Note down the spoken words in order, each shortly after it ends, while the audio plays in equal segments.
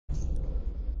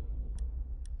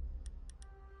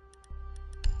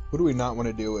Who do we not want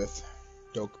to deal with?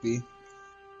 Dokeby.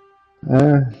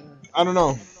 I don't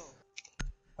know.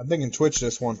 I'm thinking Twitch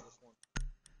this one.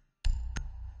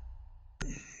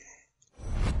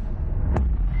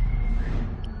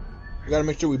 We gotta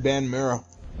make sure we ban Mira.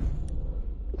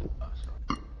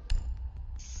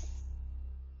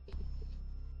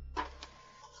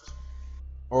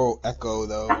 Oh, Echo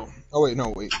though. Oh wait, no,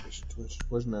 wait. Twitch.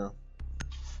 Where's Mira?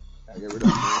 I get rid of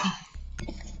Mira.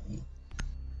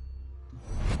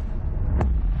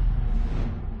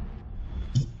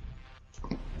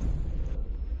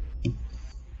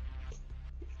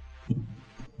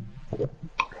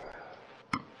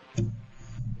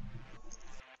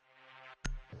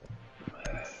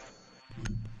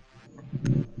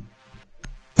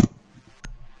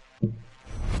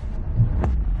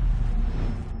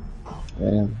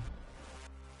 Damn.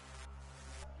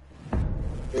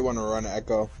 They want to run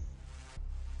Echo.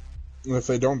 And if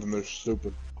they don't, then they're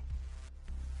stupid.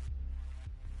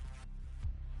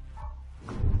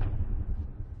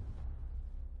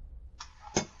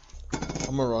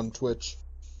 I'm gonna run Twitch.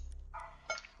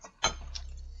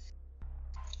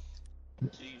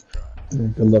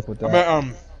 Good luck with that. I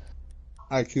meant,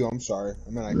 IQ, I'm sorry. I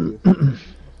meant IQ.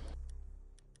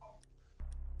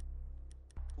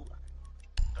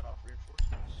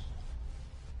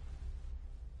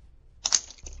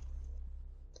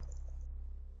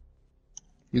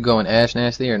 You going Ash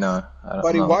Nasty or no? I don't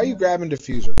Buddy, know. why are you grabbing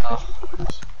diffuser?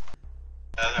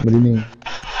 What do you mean?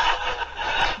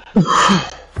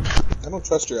 I don't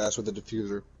trust your ass with the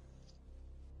diffuser.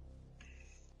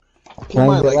 Playing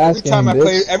Mind, the like, last game,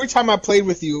 bitch. every time I played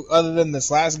with you, other than this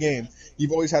last game,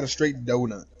 you've always had a straight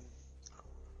donut.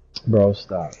 Bro,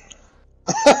 stop.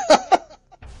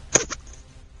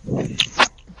 Need to use your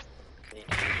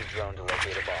drone to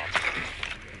locate a bomb.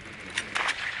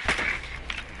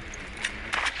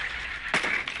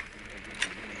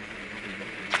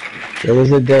 There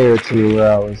was a day or two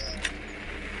where I was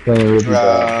playing with you,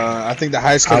 bro. I think the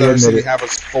highest score I'll I've ever seen admit you it. have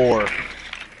was 4.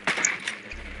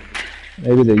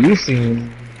 Maybe that you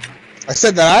seen. I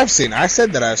said that I've seen. I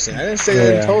said that I've seen. I didn't say that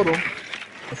in Yeah. total.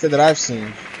 I said that I've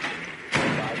seen.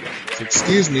 So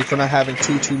excuse me for not having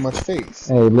too much faith.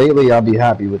 Hey, lately I'll be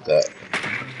happy with that.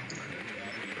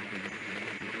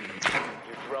 Your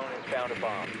drone has found a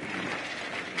bomb.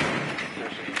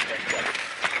 Insertion in 10 seconds.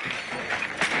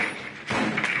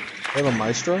 They have a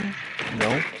Maestro? No.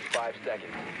 In 5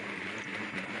 seconds.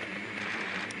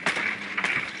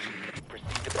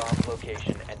 Proceed to bomb's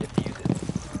location and defuse it.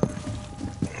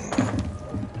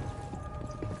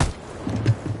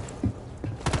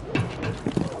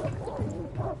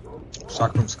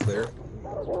 Stockroom's clear.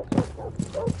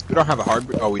 We don't have a hard.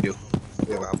 Oh, we do.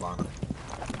 We have a Habana.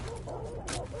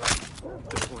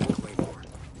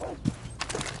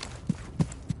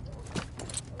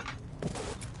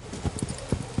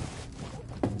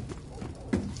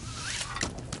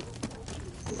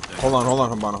 Hold on,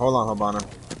 Habana. Hold on, Habana.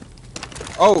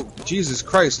 Oh, Jesus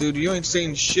Christ, dude. You ain't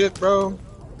saying shit, bro.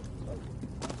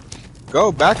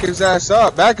 Go, back his ass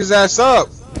up. Back his ass up.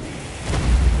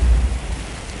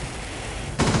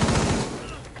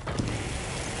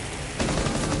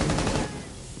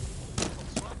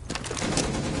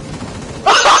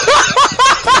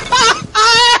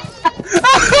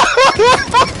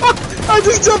 I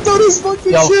just jumped on his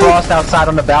fucking Yo, shit. Frost outside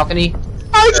on the balcony.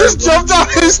 I just jumped on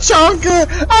his chonka.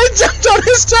 I jumped on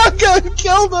his chonka and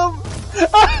killed him.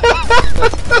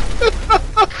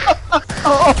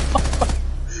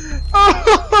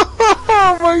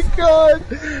 Oh my god.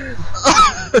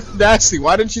 Nasty,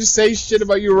 why didn't you say shit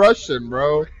about you rushing,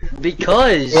 bro?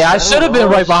 Because Yeah, I should have been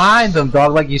right behind them,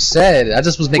 dog, like you said. I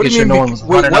just was making sure no one was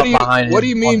running up behind him. What do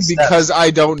you mean on the because steps.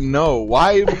 I don't know?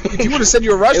 Why? If you would have said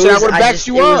you were rushing, it I was, would have backed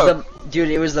you up. Dude,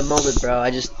 it was the moment, bro.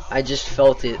 I just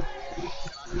felt it.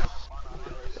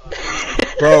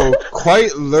 Bro,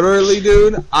 quite literally,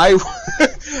 dude.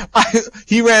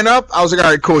 He ran up. I was like, all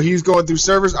right, cool. He's going through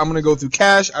servers. I'm gonna go through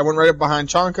cash. I went right up behind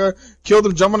Chonka, killed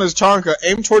him, jumped on his Chonka,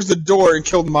 aimed towards the door, and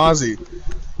killed Mozzie,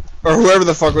 or whoever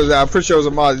the fuck was that. I'm pretty sure it was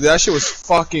a Mozzie. That shit was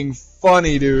fucking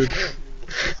funny, dude.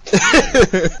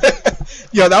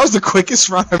 Yo, that was the quickest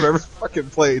run I've ever fucking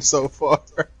played so far.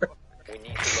 We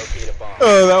need to locate a bomb.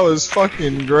 Oh, that was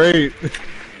fucking great.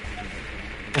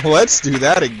 Let's do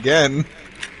that again.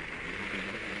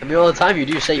 I mean, all the time you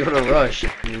do say you want to rush. You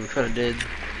kind of did.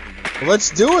 Let's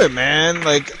do it, man.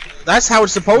 Like, that's how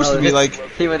it's supposed to be. Like,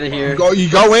 He went in here. you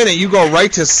go in and you go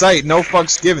right to sight, no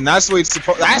fucks given. That's the way it's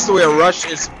supposed. That's the way a rush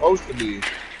is supposed to be.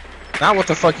 Not what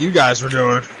the fuck you guys were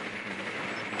doing.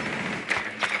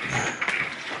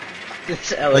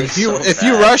 Like if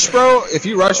you rush, bro,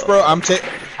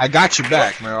 I got your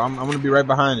back, bro. I'm gonna be right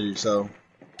behind you. So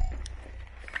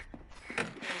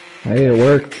Hey, it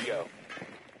worked.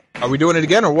 Are we doing it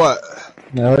again or what?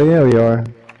 Hell yeah, we are.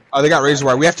 Oh, they got razor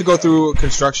wire. We have to go through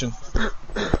construction.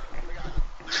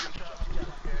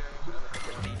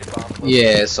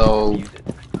 Yeah, so...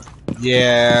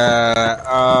 Yeah,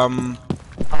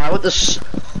 I want this.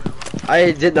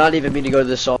 I did not even mean to go to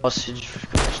the sausage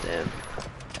stand.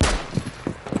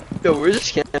 Yo, where's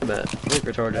this cam at? I'm like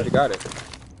retarded. I got it.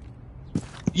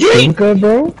 Tinka,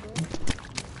 bro?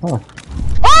 Huh.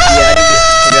 Yeah,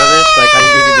 to be honest, like, I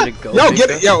didn't even get to go. Yo, get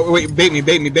it! Yo, wait,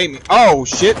 bait me. Oh,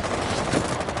 shit.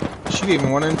 She didn't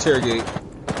even want to interrogate.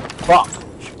 Fuck.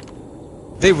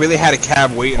 They really had a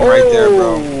cab waiting right there,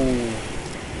 bro.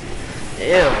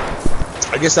 Damn.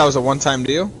 I guess that was a one-time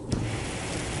deal.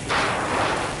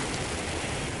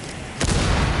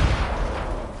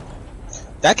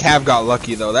 That cab got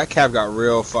lucky, though. That cab got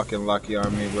real fucking lucky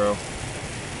on me, bro.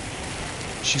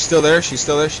 She's still there? She's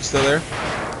still there?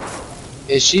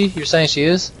 Is she? You're saying she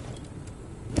is?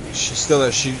 She's still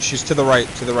there. She's to the right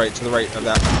of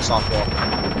that softball.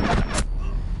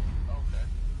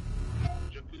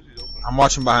 I'm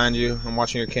watching behind you. I'm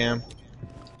watching your cam.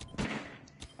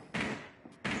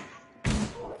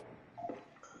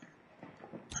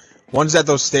 One's at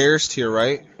those stairs to your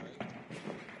right.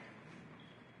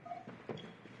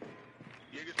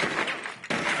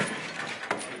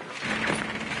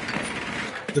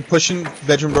 They're pushing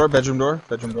bedroom door.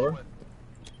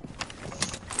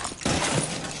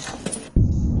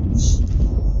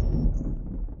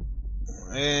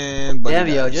 And damn,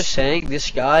 yo, just saying,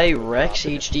 this guy, Rex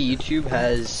HD YouTube,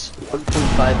 has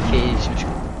 1.5k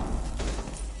subscribers.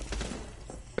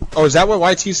 Oh, is that what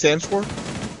YT stands for?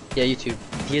 Yeah, YouTube.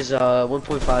 He has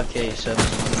 1.5k subs.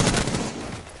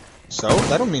 So?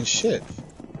 That don't mean shit.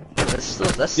 That's Yo,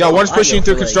 still one's pushing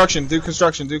through like, construction. Do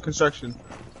construction.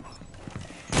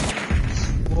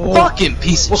 Fucking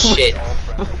piece of shit.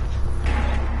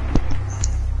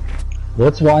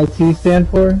 What's YT stand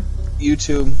for?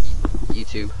 YouTube.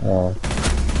 Oh.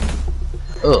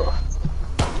 Ugh.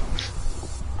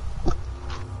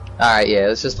 Alright, yeah,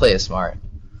 let's just play it smart.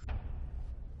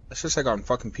 It's just like on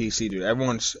fucking PC, dude.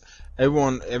 Everyone flexes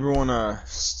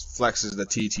the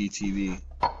TTV.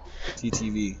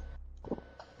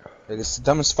 Like, it's the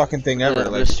dumbest fucking thing ever.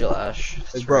 Like,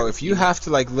 bro, if you have to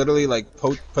like literally like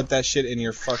put that shit in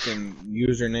your fucking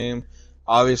username,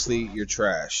 obviously you're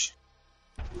trash.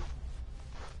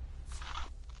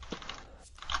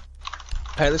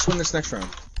 Hey, let's win this next round.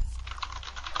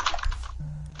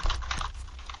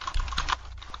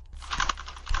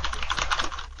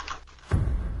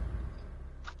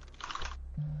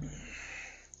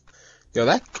 Yo,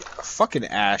 that fucking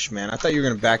Ash, man. I thought you were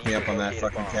gonna back me up on that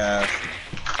fucking Cav.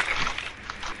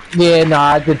 Yeah, nah,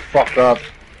 I did fuck up.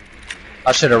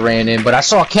 I should have ran in, but I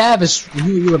saw Cav as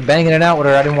you were banging it out with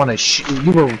her. I didn't want to shoot.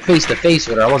 You were face to face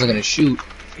with her. I wasn't gonna shoot.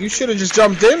 You should have just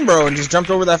jumped in, bro, and just jumped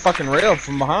over that fucking rail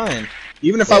from behind.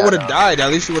 Even if I would have died,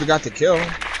 at least you would have got the kill.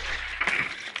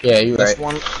 Yeah, you're right.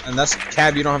 And that's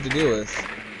Cav you don't have to deal with.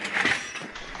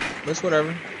 But it's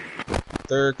whatever.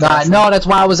 Nah, no, that's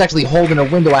why I was actually holding a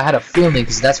window. I had a feeling,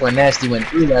 because that's where Nasty went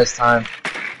through last time.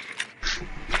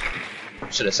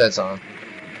 Should have said something.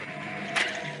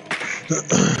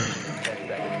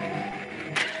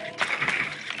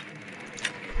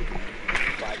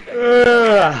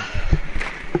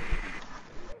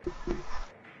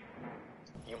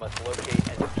 You must locate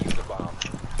and defuse the bomb.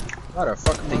 What a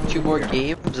fucking I think 2 more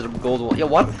games and I'm gold one. Yo,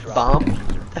 what bomb?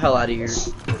 Get the hell out of here.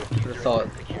 Would have thought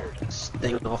this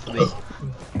thing off of me.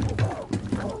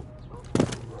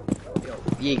 Yo,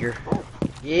 Jaeger.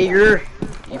 You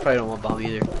probably don't want bomb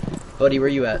either. Buddy, where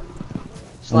you at?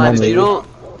 Slime, if you don't...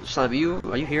 Slime, are you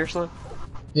here, Slime?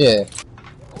 Yeah.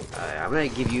 I'm gonna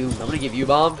give you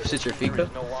bomb since you're Fika.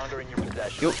 No longer in your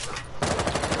possession. Yo.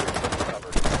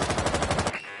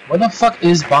 Where the fuck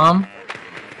is bomb?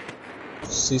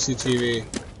 CCTV.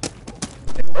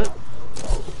 What?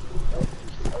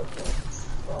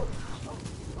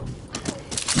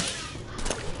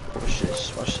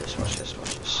 Watch this.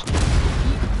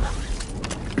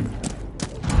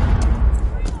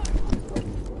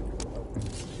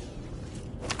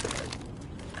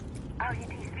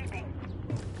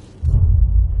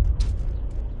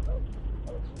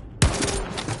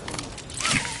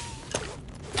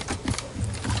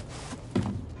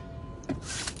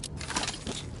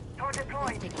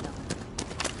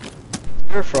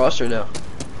 You're Frost or no?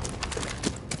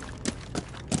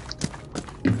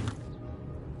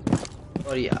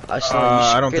 Oh yeah, I saw you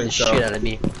I don't scared the think so. shit out of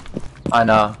me. I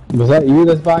know. Was that you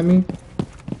that's by me?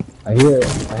 I hear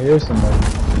somebody.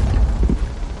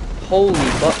 Holy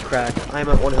butt crack! I'm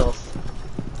at 1 health.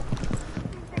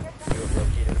 You have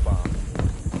located a bomb.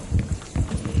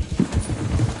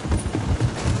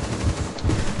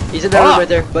 He's in bathroom right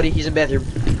there, buddy. He's in bathroom.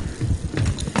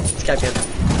 It's Capcan.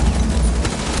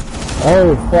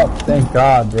 Oh fuck! Thank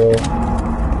God, bro.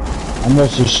 I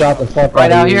almost just shot the fuck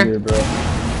Right out out of here? here, bro.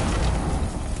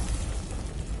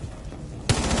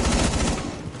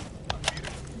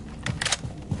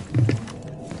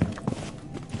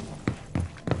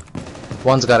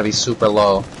 One's gotta be super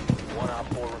low. 1 op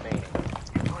 4 remaining.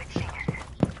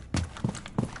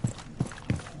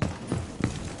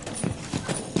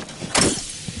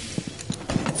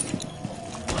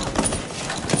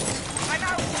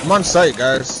 I'm on site,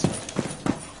 guys. The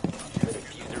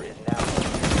diffuser is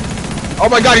now Oh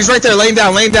my God, he's right there, laying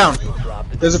down, laying down.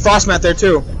 dropped. The There's a frost mat there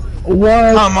too.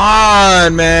 What? Come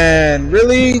on, man.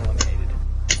 Really?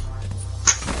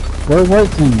 Where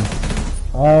was he?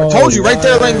 Oh, I told you, right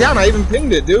there, wow. laying down. I even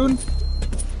pinged it, dude.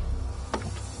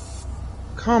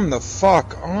 Come the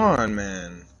fuck on,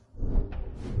 man.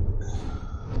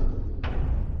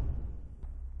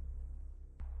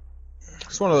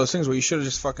 It's one of those things where you should have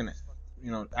just fucking,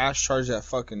 you know, ash charged that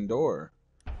fucking door.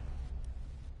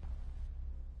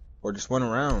 Or just went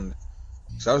around.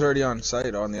 Cause I was already on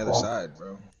site on the other side,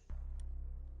 bro.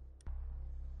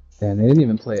 Damn, they didn't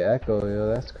even play Echo,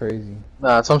 yo. That's crazy.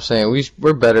 Nah, that's what I'm saying.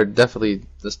 We're better. Definitely,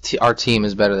 our team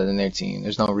is better than their team.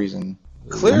 There's no reason.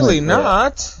 Clearly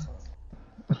not.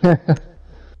 I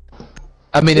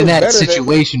mean, We're in that better than-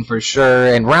 situation for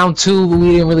sure. And round 2,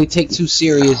 we didn't really take too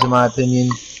serious, in my opinion.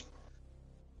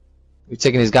 We're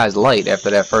taking these guys light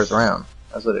after that first round.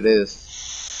 That's what it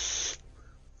is.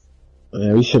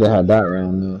 Yeah, we should have had that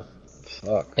round though.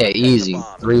 Fuck. Yeah, easy.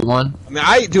 3-1. I mean,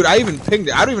 I even pinged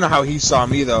it. I don't even know how he saw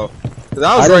me though. Cause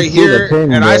I was I right didn't see the here,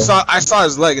 ping, and bro. I saw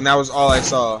his leg, and that was all I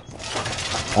saw.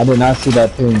 I did not see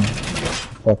that ping.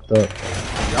 Fucked up.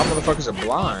 Y'all motherfuckers are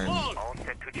blind.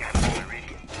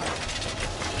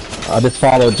 I just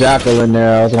followed Jackal in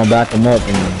there. I was gonna back him up,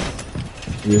 and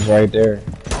he was right there.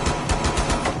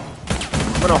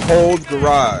 I'm gonna hold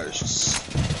garage.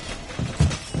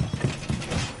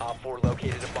 Op 4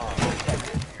 located a bomb.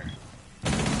 Protect it.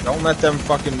 Don't let them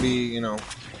fucking be, you know,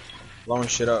 blowing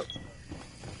shit up.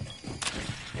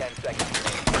 10 seconds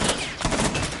remaining.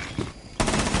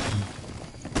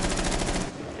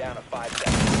 Down to 5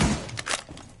 seconds.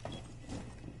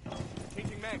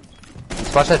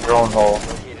 Watch that drone hole.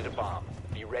 Located a bomb.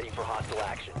 Be ready for hostile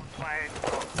action.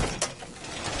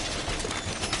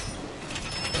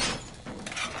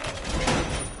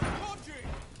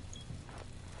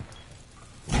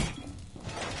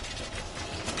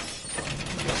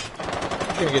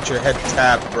 You're gonna get your head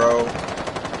tapped, bro.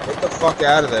 Get the fuck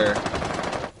out of there.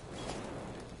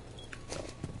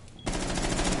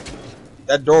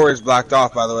 That door is blocked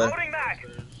off, by the way.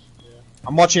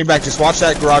 I'm watching you back. Just watch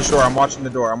that garage door. I'm watching the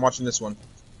door. I'm watching this one.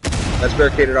 That's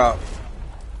barricaded off.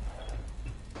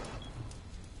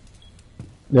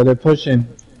 Yeah, they're pushing.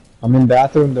 I'm in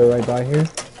bathroom. They're right by here.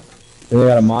 Then they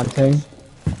got a Montaigne.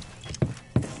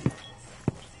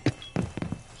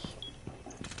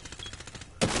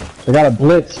 They got a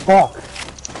blitz. Fuck.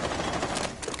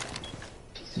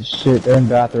 Piece of shit. They're in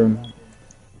bathroom.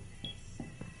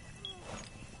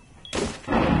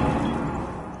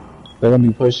 They're gonna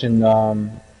be pushing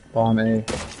bomb A.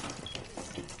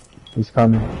 He's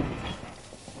coming.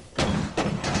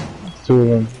 There's 2 of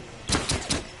them.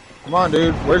 Come on,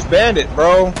 dude. Where's Bandit,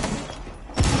 bro?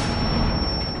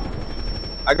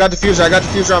 I got diffuser. I got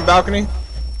diffuser on balcony.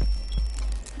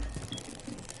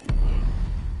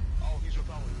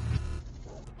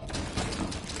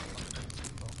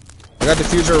 I got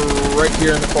diffuser right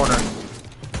here in the corner.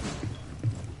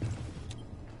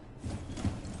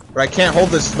 But I can't hold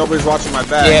this if nobody's watching my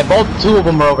back. Yeah, 2 of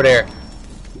them are over there.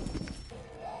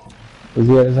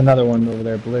 There's another one over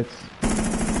there. Blitz.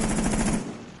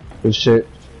 Good shit.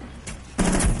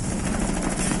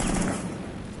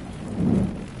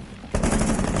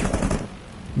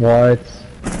 What?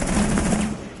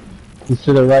 He's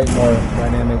to the right more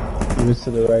dynamic. He was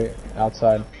to the right,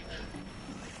 outside.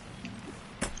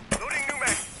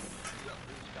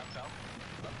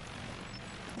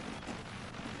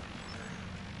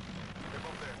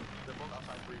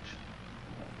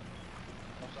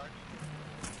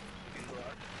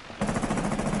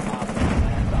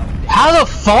 How the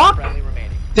fuck? Friendly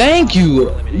remaining. Thank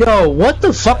you. Yo, what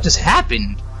the fuck just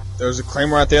happened? There was a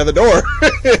claymore at the other door.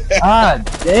 God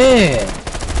damn.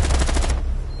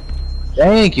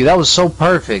 Thank you. That was so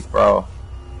perfect, bro.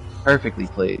 Perfectly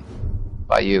played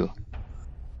by you.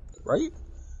 Right?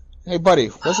 Hey, buddy,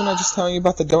 wasn't I just telling you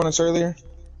about the donuts earlier?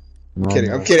 No, I'm kidding.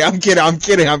 no. I'm kidding. I'm kidding. I'm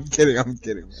kidding. I'm kidding. I'm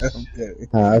kidding. I'm kidding.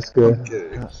 Nah, that's good. I'm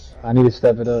kidding. I need to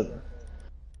step it up.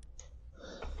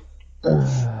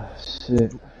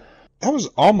 Shit. That was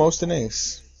almost an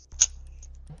ace.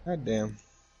 God damn.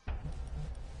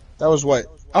 That was what?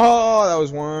 Oh, that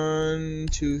was 1,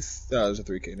 2, that was a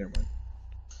 3K, never mind.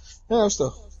 Yeah, that was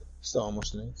still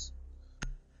almost an ace.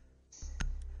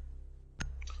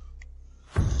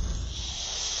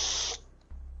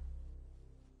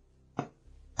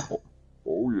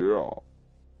 Oh yeah.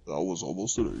 That was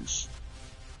almost an ace.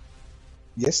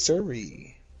 Yes,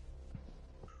 sirree.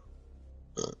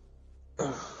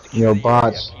 Yo,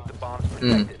 bots. Keep the bombs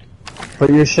protected. Put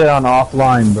your shit on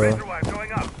offline, bro.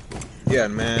 Yeah,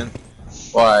 man.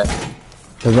 Why?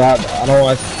 Cause I don't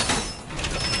want.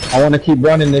 I want to keep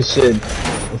running this shit.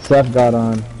 The Seth got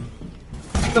on.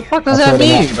 What the fuck does I that told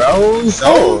him mean, bro?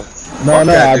 So? No,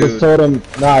 that I dude. just told him.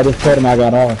 No, I just told him I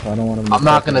got off. I don't want him. To I'm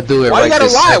not gonna do it. Why right you gotta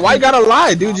this lie? second. Why you gotta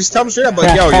lie, dude? Just tell him straight up,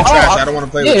 like, yo, you're trash. I don't want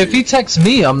to play with you. Yeah, if he texts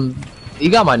me, he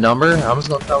got my number. I'm just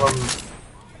gonna tell him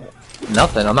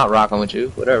nothing. I'm not rocking with you.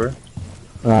 Whatever.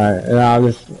 Alright, and I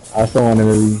still want him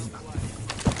to leave.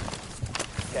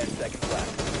 10 seconds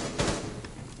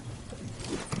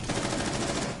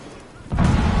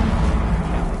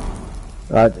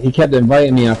left. He kept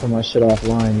inviting me after my shit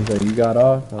offline. He's like, "You got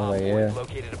off?" I was like, Op 4 "Yeah." has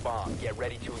located a bomb. Get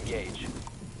ready to engage.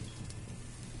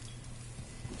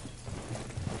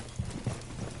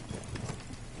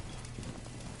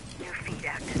 New feed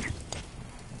active.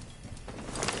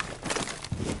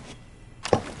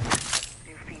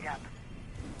 New feed up.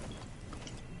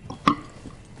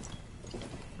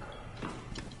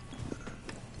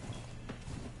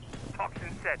 Toxin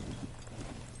set.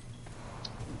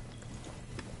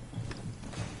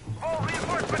 Oh,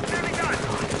 reinforcement standing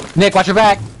on. Nick, watch your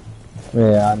back.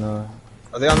 Yeah, I know.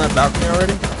 Are they on that balcony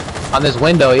already? On this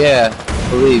window, yeah. I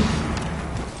believe.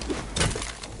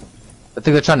 I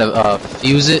think they're trying to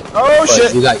fuse it. Oh but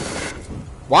shit! You got.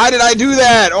 Why did I do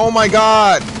that? Oh my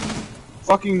god!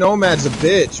 Fucking Nomad's a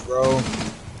bitch, bro.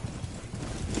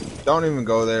 Don't even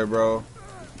go there, bro.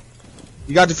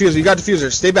 You got diffuser, you got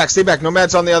diffuser. Stay back, stay back.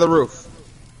 Nomad's on the other roof.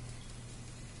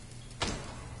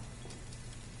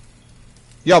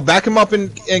 Yo, back him up in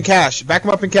cash. Back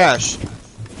him up in cash.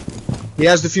 He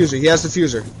has diffuser, he has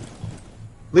diffuser.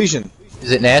 Legion. Is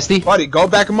it nasty? Buddy, go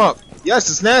back him up. Yes,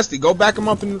 it's nasty. Go back him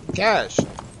up in cash.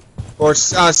 Or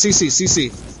CC.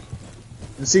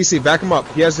 And CC, back him up.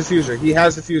 He has diffuser. He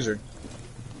has diffuser.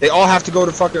 They all have to go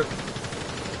to fucking...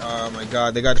 Oh my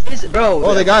god, they got... Bro.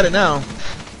 Oh, they got it now.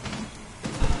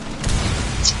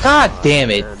 God damn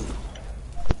it.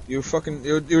 You fucking...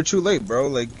 You were too late, bro.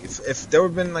 Like, if there would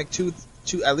have been like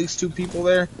at least two people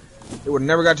there, it would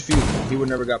never got diffused. He would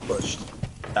never got pushed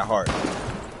that hard.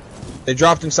 They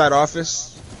dropped inside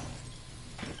office.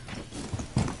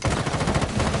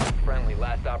 Friendly,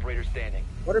 last operator standing.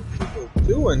 What are people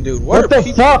doing, dude? What are the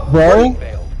people... fuck, bro?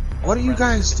 Failed. What are you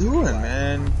guys doing,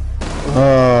 man?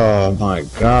 Oh my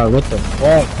god, what the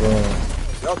fuck, bro?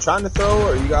 Y'all trying to throw,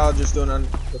 or you all just doing it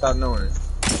without knowing it?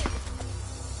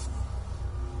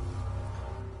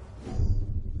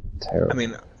 Terrible. I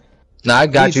mean, Nah, I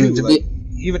got me you. too, To like, be,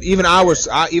 even I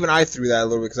threw that a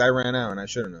little bit because I ran out and I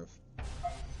shouldn't have.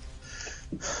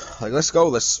 Like, let's go.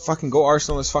 Let's fucking go,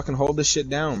 Arsenal. Let's fucking hold this shit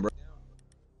down, bro.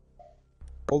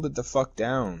 Hold it the fuck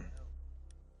down.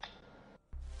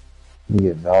 You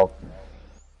get Valk.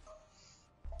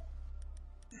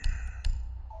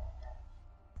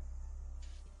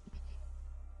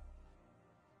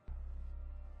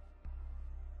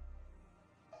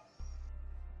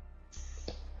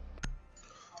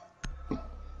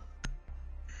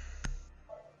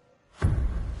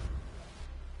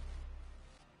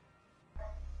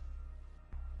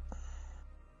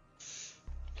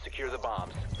 Secure the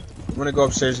bombs. I'm gonna go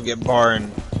upstairs and get bar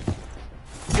and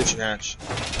kitchen hatch.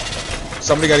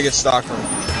 Somebody gotta get Stockholm.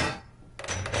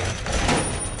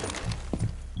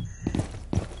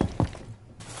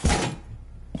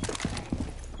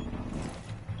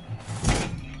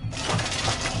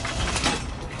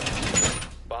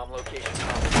 Bomb location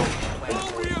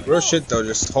confirmed. Real shit though,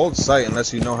 just hold sight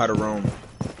unless you know how to roam.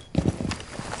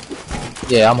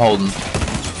 yeah, I'm holding.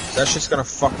 That shit's gonna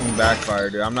fucking backfire,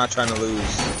 dude. I'm not trying to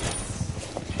lose.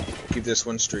 Keep this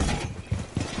win streak. 10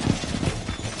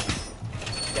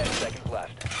 seconds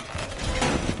left.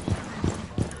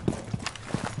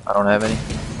 I don't have any.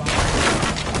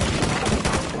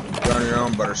 You're on your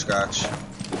own, butterscotch. Op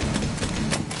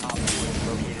 4 has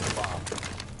located a bomb.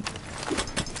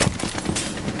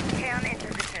 Cam in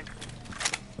position.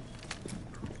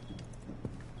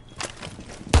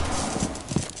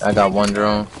 I got one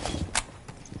drone.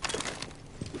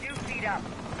 New feed up.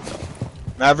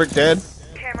 Maverick dead.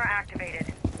 Camera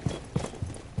activated.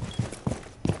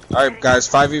 Alright, guys,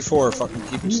 5v4. Fucking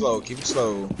keep it slow. Keep it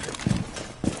slow.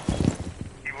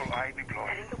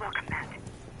 Setting the welcome mat.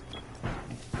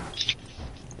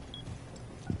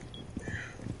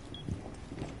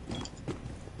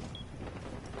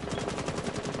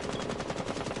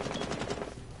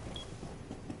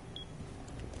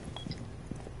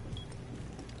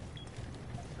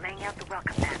 Laying out the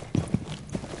welcome mat.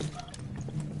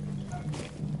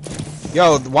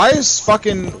 Yo, why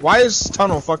is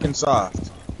tunnel fucking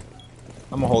soft?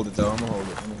 I'm gonna hold it though. I'm gonna hold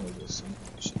this.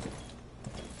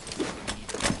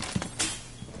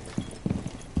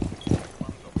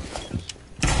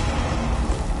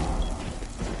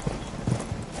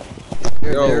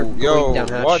 They're Yo, going down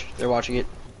hatch. what? They're watching it.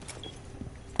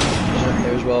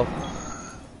 There as well.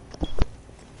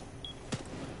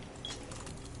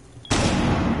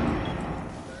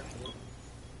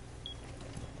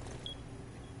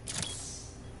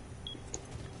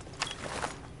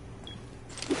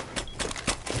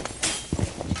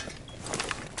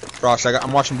 Frost,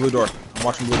 I'm watching blue door. I'm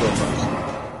watching blue door,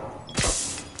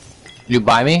 Frost. You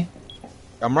buy me?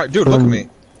 I'm right, dude. Look at me.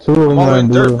 Two of I'm them all are in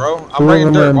in dirt, blue. bro. I'm Two right of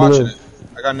in them are dirt in watching blue. it.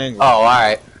 I got an angle. Oh,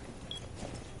 alright.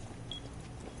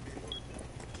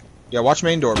 Yeah, watch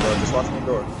main door, bro. Just watch main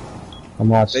door. I'm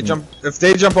watching. If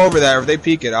they jump over that, or if they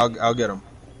peek it, I'll get them.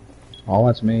 I'll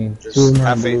watch main. Just Two of them are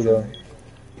have in faith blue in though. me.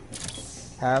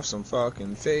 Have some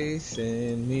fucking faith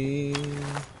in me.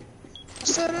 I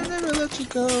said I never let you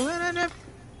go, and I never.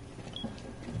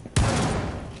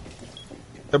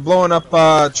 They're blowing up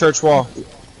church wall.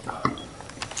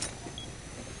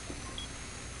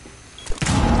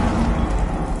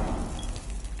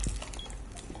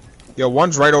 Yo,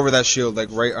 one's right over that shield, like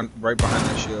right behind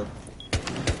that shield.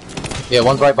 Yeah,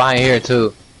 one's right behind here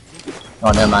too.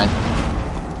 Oh, never mind.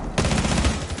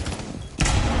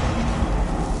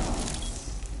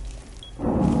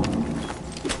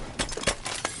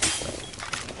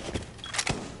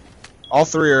 All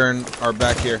three are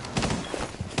back here.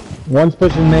 One's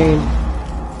pushing main.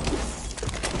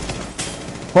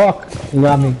 Fuck! You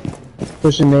got me.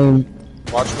 Pushing main.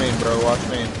 Watch main, bro. Watch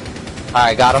main.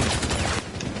 Alright, got him.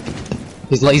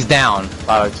 He's down.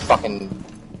 Fucking.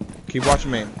 Keep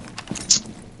watching main. Keep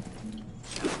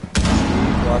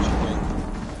watching main.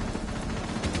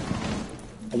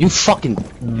 Are you fucking.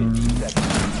 Friendly,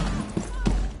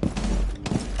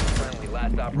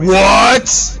 last operator.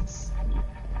 What?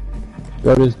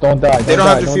 Yo, just don't die. They don't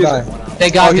have Don't diffuser. die. They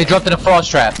got. They dropped in a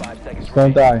frost trap. 5 seconds.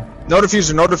 Don't die. No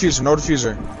diffuser. No diffuser. No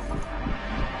diffuser.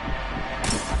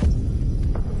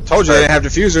 Told you they didn't have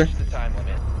diffuser. The time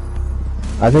limit.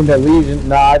 I think that Legion.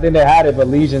 Nah, I think they had it, but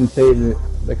Legion saved it.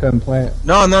 They couldn't plant.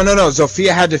 No. Zofia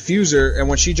had diffuser, and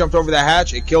when she jumped over that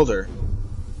hatch, it killed her.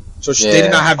 So they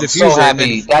did not have I'm diffuser. so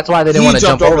happy. And That's why they didn't he want to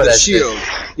jump over the that shit. shield.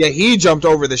 Yeah, he jumped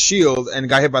over the shield and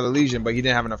got hit by the Legion, but he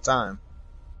didn't have enough time.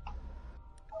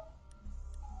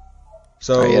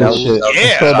 So Oh, yeah, that was-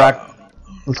 Let's go back.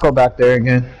 Let's go back there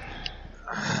again.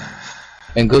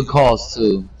 And good calls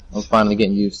too. I'm finally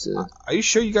getting used to it. Are you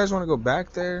sure you guys want to go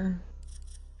back there?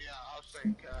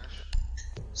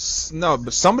 No,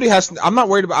 but somebody has to. I'm not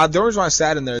worried about. The only reason why I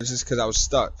sat in there is just because I was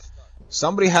stuck.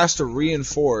 Somebody has to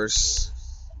reinforce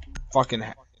fucking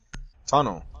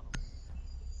tunnel.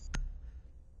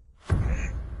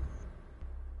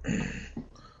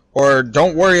 Or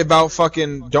don't worry about We're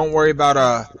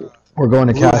going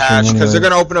to blue cash hatch because they're anyway.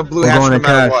 gonna open up blue We're hatch going no to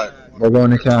matter cash. what. We're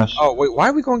going to cash. Oh wait, why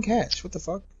are we going cash? What the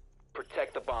fuck?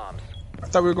 Protect the bombs. I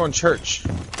thought we were going church.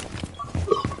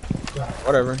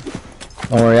 Whatever.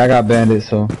 Don't worry, I got bandit,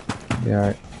 so be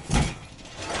alright.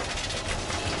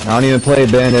 I don't even play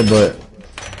bandit, but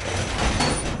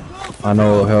I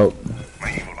know it'll help.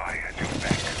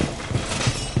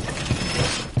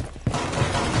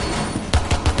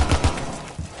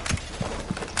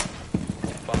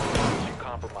 Mission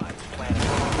compromised. Planet.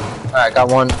 Alright, got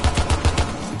one.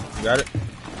 You got it.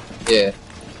 Yeah.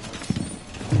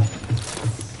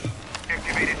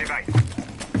 Activated device.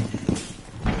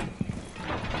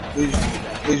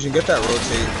 Legion, get that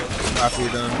rotate after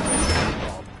you're done.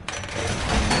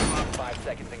 5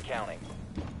 seconds and counting.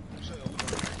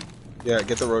 Yeah,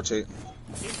 get the rotate.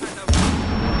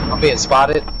 I'm being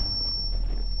spotted. Evil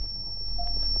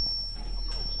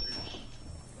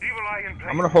eye in place.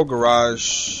 I'm gonna hold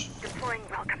garage. Deploying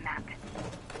welcome mat.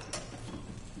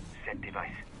 Set device.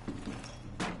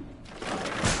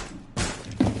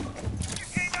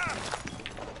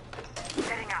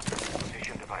 Setting up.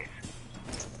 Position device.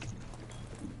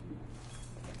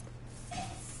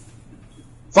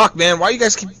 Fuck, man, why you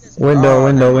guys keep... Window.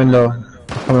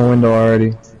 Coming window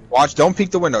already. Watch, don't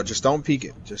peek the window. Just don't peek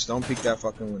it. Just don't peek that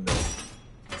fucking window.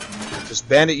 Just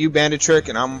bandit trick,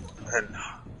 and I'm...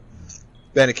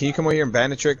 Bandit, can you come over here and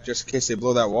bandit trick, just in case they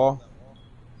blow that wall?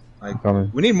 Like,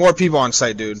 Coming. we need more people on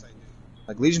site, dude.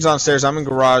 Like, Legion's on stairs, I'm in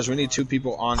garage, we need 2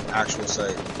 people on actual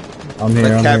site. I'm here.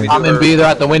 Let I'm Cabby here. I'm in B. They're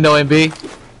at the window in B.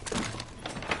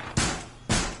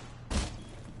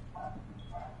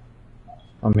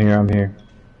 I'm here.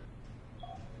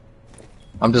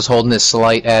 I'm just holding this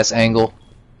slight ass angle.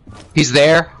 He's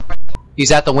there.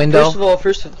 He's at the window.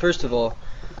 First of all,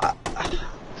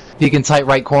 Peeking tight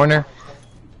right corner.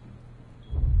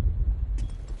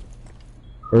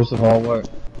 First of all, what?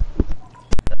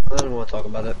 I don't want to talk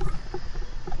about it.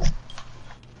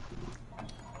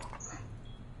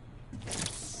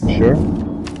 Sure.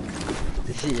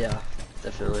 Yeah,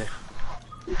 definitely.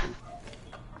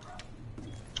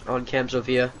 On cam,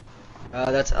 Sophia.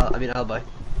 That's Alibi.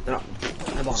 No,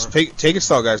 I'm on. Just take it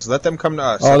slow, guys. Let them come to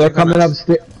us. Oh, Let they're them come coming to us.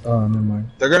 upstairs. Oh, never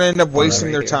mind. They're gonna end up wasting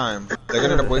right their here. time. They're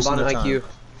gonna end up wasting their time.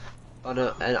 On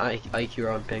an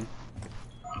IQ on ping.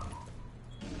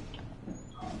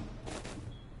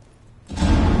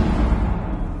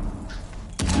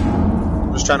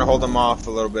 I'm just trying to hold them off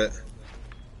a little bit.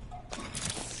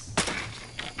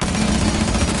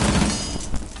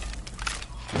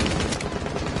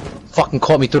 Fucking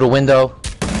caught me through the window.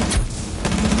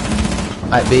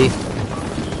 Alright, B.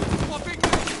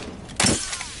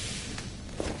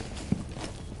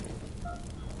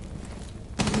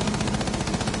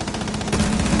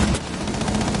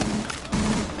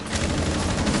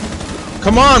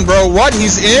 Come on, bro. What?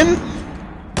 He's in?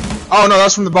 Oh no,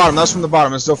 that's from the bottom. That's from the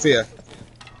bottom. It's Sophia.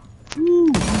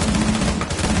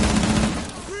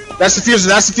 That's the fuser.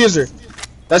 That's the fuser.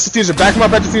 That's the fuser. Back him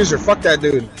up at the fuser. Fuck that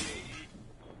dude.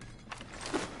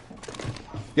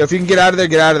 Yo, if you can get out of there,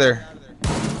 get out of there.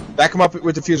 Back him up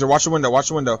with the fuser. Watch the window. Watch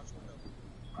the window.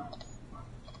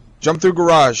 Jump through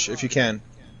garage if you can.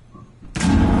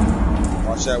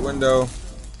 Watch that window.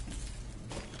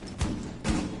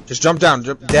 Just jump down.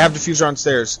 They have diffuser on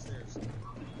stairs.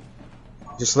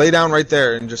 Just lay down right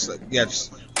there and just yeah,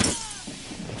 just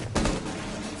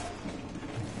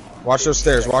watch those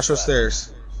stairs. Watch those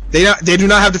stairs. They do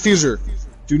not have diffuser.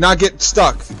 Do not get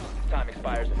stuck. Time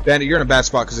expires in Bandit, you're in a bad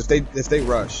spot because if they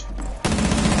rush. seconds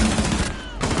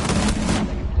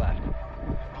left.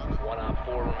 1 op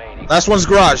 4 remaining. Last one's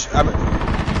garage.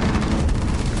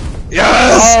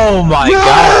 Yes! Oh my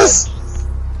Yes!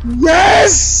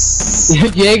 Yes!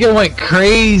 god. Jaeger went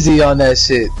crazy on that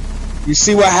shit. You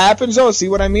see what happens though? See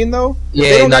what I mean though? If Yeah,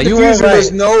 they don't no, get you diffuser, were right.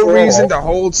 there's no reason to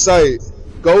hold sight.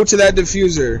 Go to that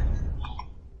diffuser.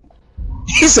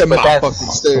 He said But my that's-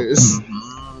 fucking stairs.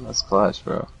 That's clutch,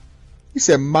 bro. He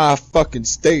said my fucking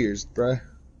stairs, bruh.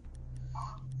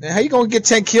 Man, how you gonna get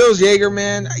 10 kills, Jaeger,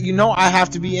 man? You know I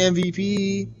have to be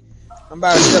MVP. I'm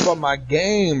about to step up my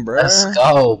game, bruh. Let's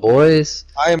go, boys.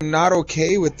 I am not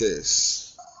okay with this.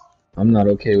 I'm not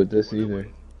okay with this either.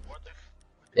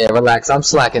 Yeah, relax. I'm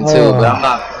slacking too, but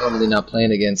I'm normally not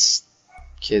playing against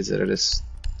kids that are just.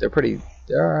 They're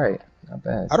alright. Not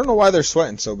bad. I don't know why they're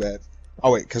sweating so bad.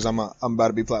 Oh wait, cause I'm about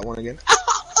to be plat 1 again.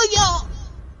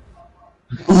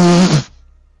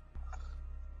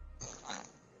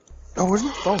 Oh, where's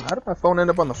my phone? How did my phone end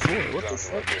up on the floor? What the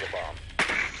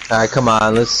fuck? Alright, come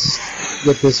on. Let's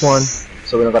get this one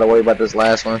so we don't gotta worry about this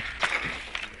last one.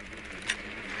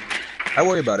 I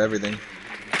worry about everything.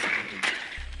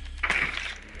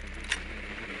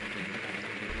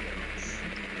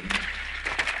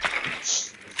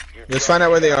 Let's find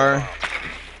out where they are.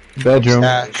 Bedroom.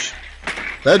 Cash.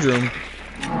 Bedroom.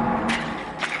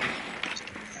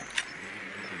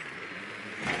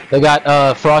 They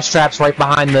got frost traps right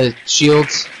behind the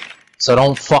shields, so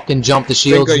don't fucking jump the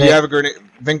shields. Finka, Nick. you have a grenade.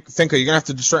 Finka, you're gonna have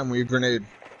to destroy him with your grenade.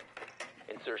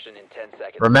 Insertion in 10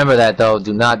 seconds. Remember that though.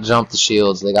 Do not jump the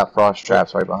shields. They got frost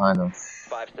traps right behind them.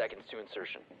 5 seconds to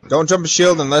insertion. Don't jump a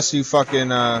shield unless you fucking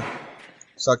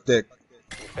suck dick.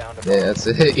 We found a Yeah, that's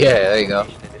it. Yeah, there you go.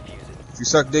 location to defuse it. If you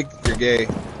suck dick, you're gay.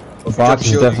 The box is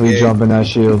shield, definitely yeah. jumping that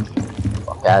shield.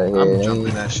 Fuck out of I'm here.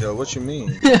 jumping that shield. What you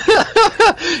mean?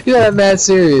 You're that mad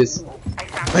serious.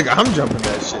 Like I'm jumping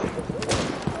that shit.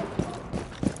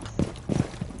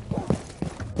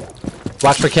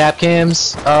 Watch for cap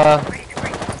cams. Through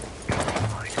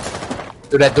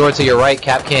that door to your right,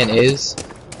 cap can is.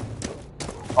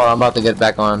 Oh, I'm about to get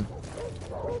back on.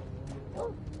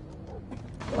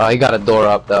 Oh, he got a door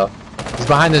up though. He's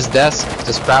behind this desk,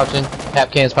 just crouching.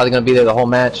 Cap can's probably gonna be there the whole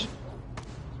match.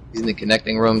 He's in the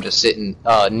connecting room, just sitting,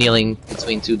 kneeling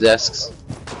between 2 desks.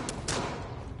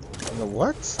 In the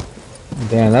what?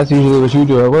 Damn, that's usually what you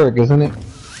do at work, isn't it?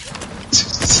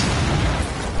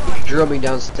 Drew me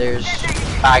downstairs.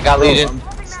 I got Legion.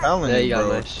 I'm telling There you, you go,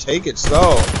 bro. nice. Take it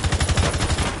slow.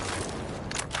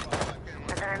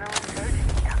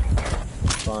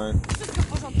 Fine.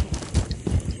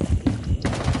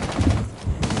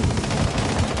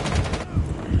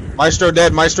 Maestro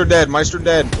dead, Maestro dead, Maestro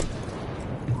dead.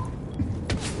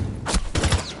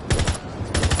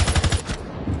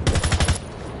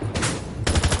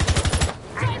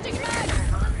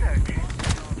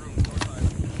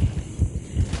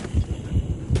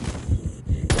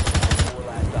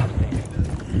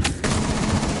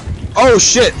 Oh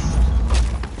shit!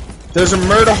 There's a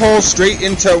murder hole straight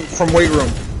into from weight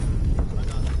room.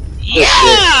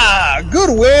 Yeah!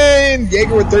 Good win!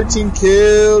 Jaeger with 13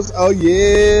 kills. Oh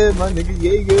yeah, my nigga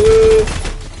Jaeger.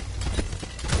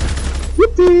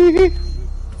 Whoopee!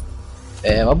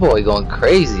 Man, my boy going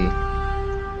crazy.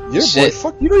 Yeah, boy, Shit.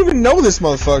 fuck, you don't even know this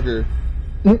motherfucker.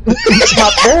 It's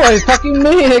my boy. Fuck you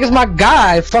mean? Nigga's my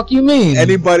guy. Fuck you mean?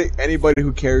 Anybody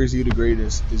who carries you the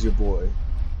greatest is your boy.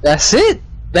 That's it.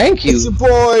 Thank you. It's your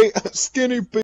boy, Skinny P.